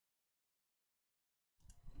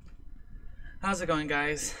How's it going,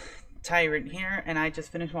 guys? Tyrant here, and I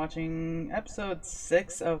just finished watching episode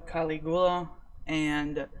 6 of Caligula,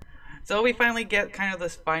 and so we finally get kind of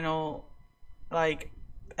this final, like,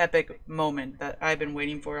 epic moment that I've been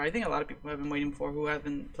waiting for. I think a lot of people have been waiting for who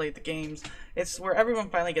haven't played the games. It's where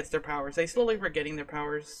everyone finally gets their powers. They slowly were getting their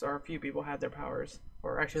powers, or a few people had their powers,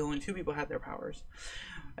 or actually only 2 people had their powers.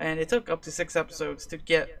 And it took up to 6 episodes to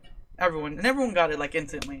get everyone, and everyone got it, like,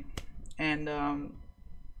 instantly. And,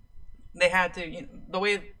 they had to, the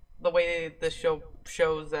way this show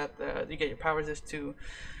shows that you get your powers is to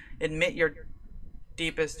admit your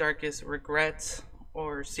deepest darkest regrets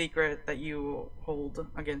or secret that you hold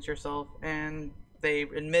against yourself, and they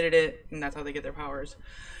admitted it, and that's how they get their powers.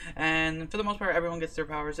 And for the most part, everyone gets their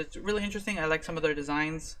powers. It's really interesting. I like some of their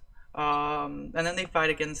designs. And then they fight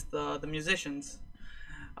against the musicians,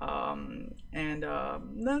 and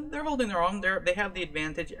they're holding their own. They have the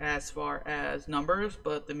advantage as far as numbers,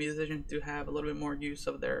 but the musicians do have a little bit more use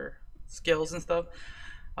of their skills and stuff.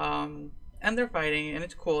 And they're fighting, and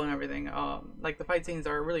it's cool and everything. Like, the fight scenes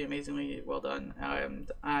are really amazingly well done.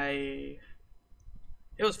 It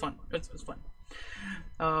was fun. It was fun.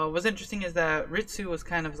 What's interesting is that Ritsu was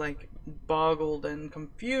kind of like boggled and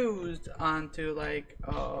confused onto like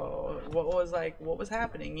what was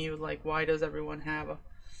happening. He was like, why does everyone have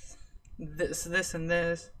this, and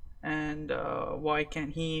this, and why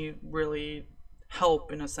can't he really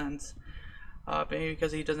help in a sense? Maybe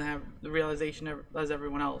because he doesn't have the realization as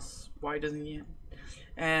everyone else. Why doesn't he?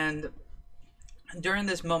 And during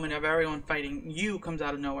this moment of everyone fighting, Yu comes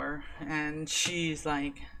out of nowhere, and she's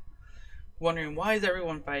like wondering, why is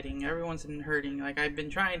everyone fighting? Everyone's been hurting. Like, I've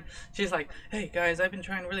been trying. She's like, hey guys, I've been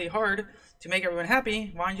trying really hard to make everyone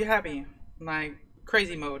happy. Why aren't you happy? Like,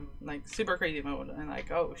 crazy mode, like super crazy mode. And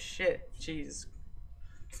like, oh shit, she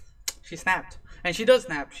snapped, and she does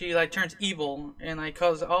snap. She like turns evil, and like,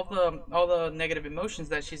 cause all the negative emotions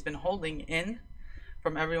that she's been holding in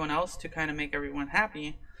from everyone else to kind of make everyone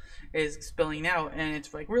happy is spilling out, and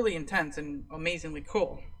it's like really intense and amazingly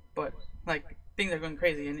cool. But like, things are going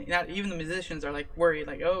crazy, and not even the musicians are like worried,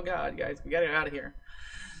 like, oh god, guys, we gotta get out of here.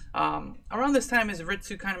 Around this time is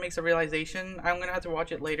Ritsu kind of makes a realization. I'm gonna have to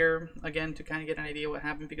watch it later again to kind of get an idea what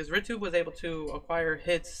happened, because Ritsu was able to acquire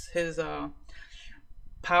his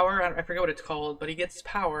power. I forget what it's called, but he gets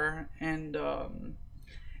power, and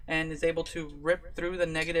is able to rip through the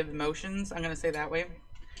negative emotions. I'm gonna say that way,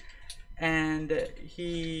 and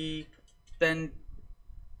he then,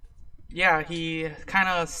 yeah, he kind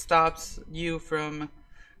of stops you from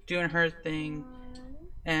doing her thing,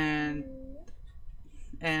 and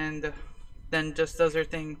then just does her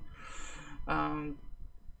thing. And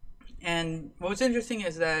what's interesting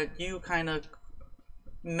is that you kind of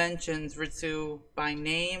mentions Ritsu by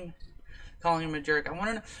name, calling him a jerk. I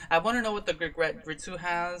want to know what the regret Ritsu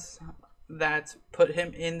has that's put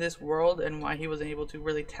him in this world, and why he wasn't able to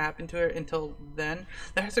really tap into it until then.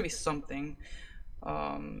 There has to be something.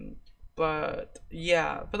 But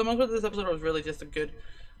yeah, for the most part, this episode was really just a good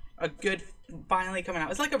finally coming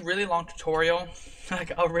out. It's like a really long tutorial,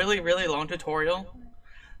 like a really long tutorial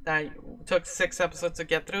that took 6 episodes to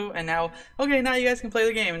get through, and now, okay, now you guys can play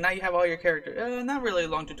the game, and now you have all your characters. Not really a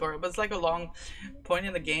long tutorial, but it's like a long point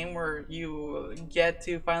in the game where you get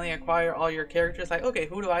to finally acquire all your characters. Like, okay,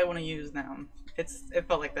 who do I want to use now? It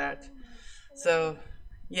felt like that. So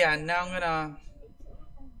yeah, now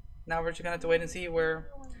we're just gonna have to wait and see where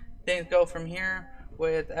things go from here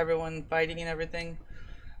with everyone fighting and everything.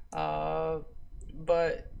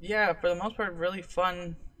 But yeah, for the most part, really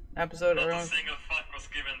fun episode. Not a single fuck was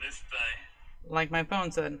given this day. Like my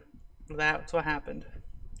phone said, that's what happened.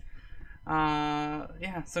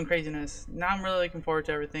 Yeah, some craziness. Now I'm really looking forward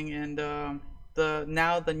to everything, and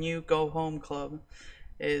the new Go Home Club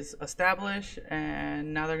is established,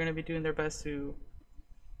 and now they're gonna be doing their best to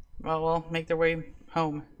make their way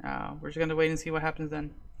home. We're just gonna wait and see what happens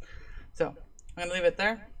then. So I'm gonna leave it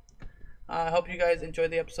there. I hope you guys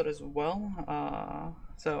enjoyed the episode as well.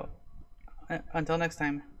 So until next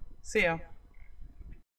time, see ya.